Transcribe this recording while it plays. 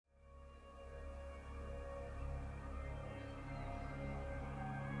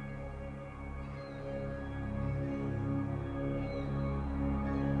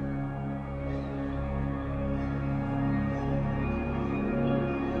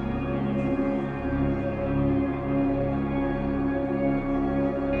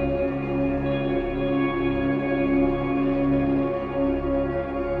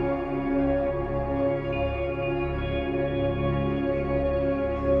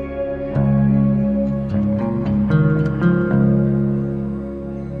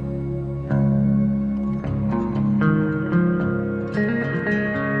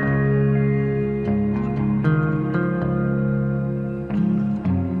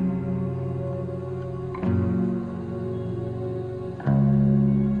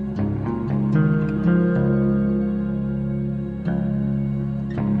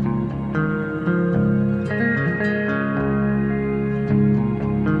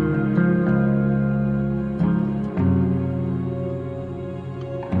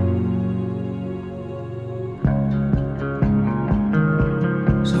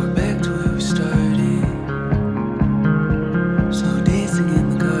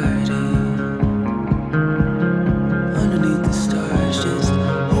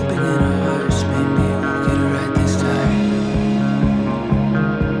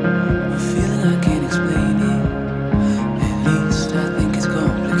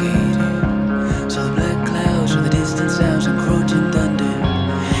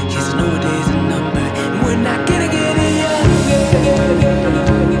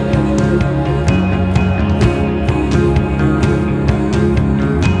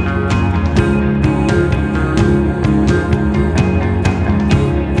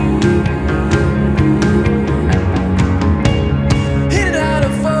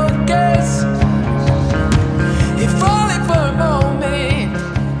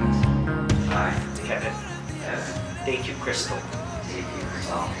Crystal,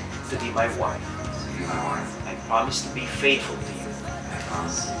 to be my wife. I promise to be faithful to you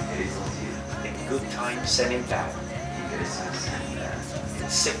in good times and in bad, in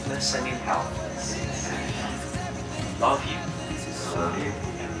sickness and in health. Love you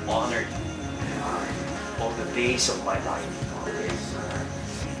and honor you all the days of my life.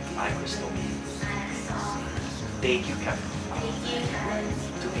 I, Crystal, take you, Kevin,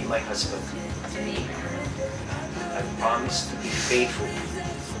 to be my husband. I promise to be faithful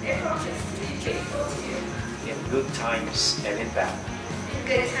in good times and in bad,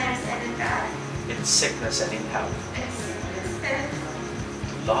 in sickness and in health,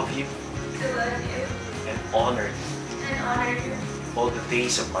 to love you and honor you all the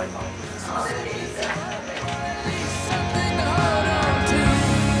days of my life.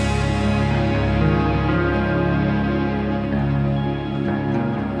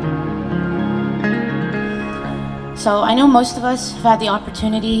 So I know most of us have had the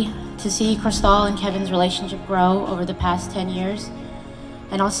opportunity to see Christalle and Kevin's relationship grow over the past 10 years.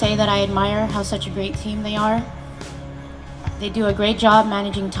 And I'll say that I admire how such a great team they are. They do a great job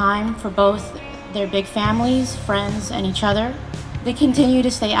managing time for both their big families, friends, and each other. They continue to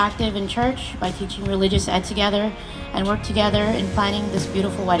stay active in church by teaching religious ed together and work together in planning this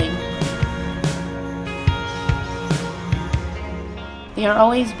beautiful wedding. They are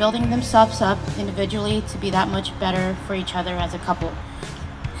always building themselves up individually to be that much better for each other as a couple.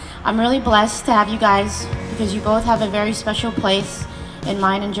 I'm really blessed to have you guys because you both have a very special place in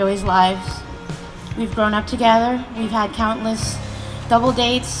mine and Joey's lives. We've grown up together, we've had countless double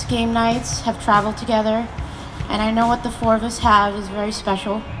dates, game nights, have traveled together, and I know what the four of us have is very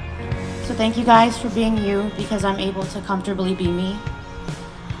special. So thank you guys for being you because I'm able to comfortably be me.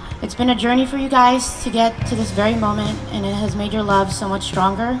 It's been a journey for you guys to get to this very moment, and it has made your love so much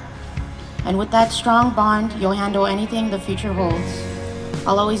stronger. And with that strong bond, you'll handle anything the future holds.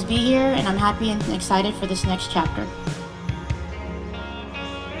 I'll always be here, and I'm happy and excited for this next chapter.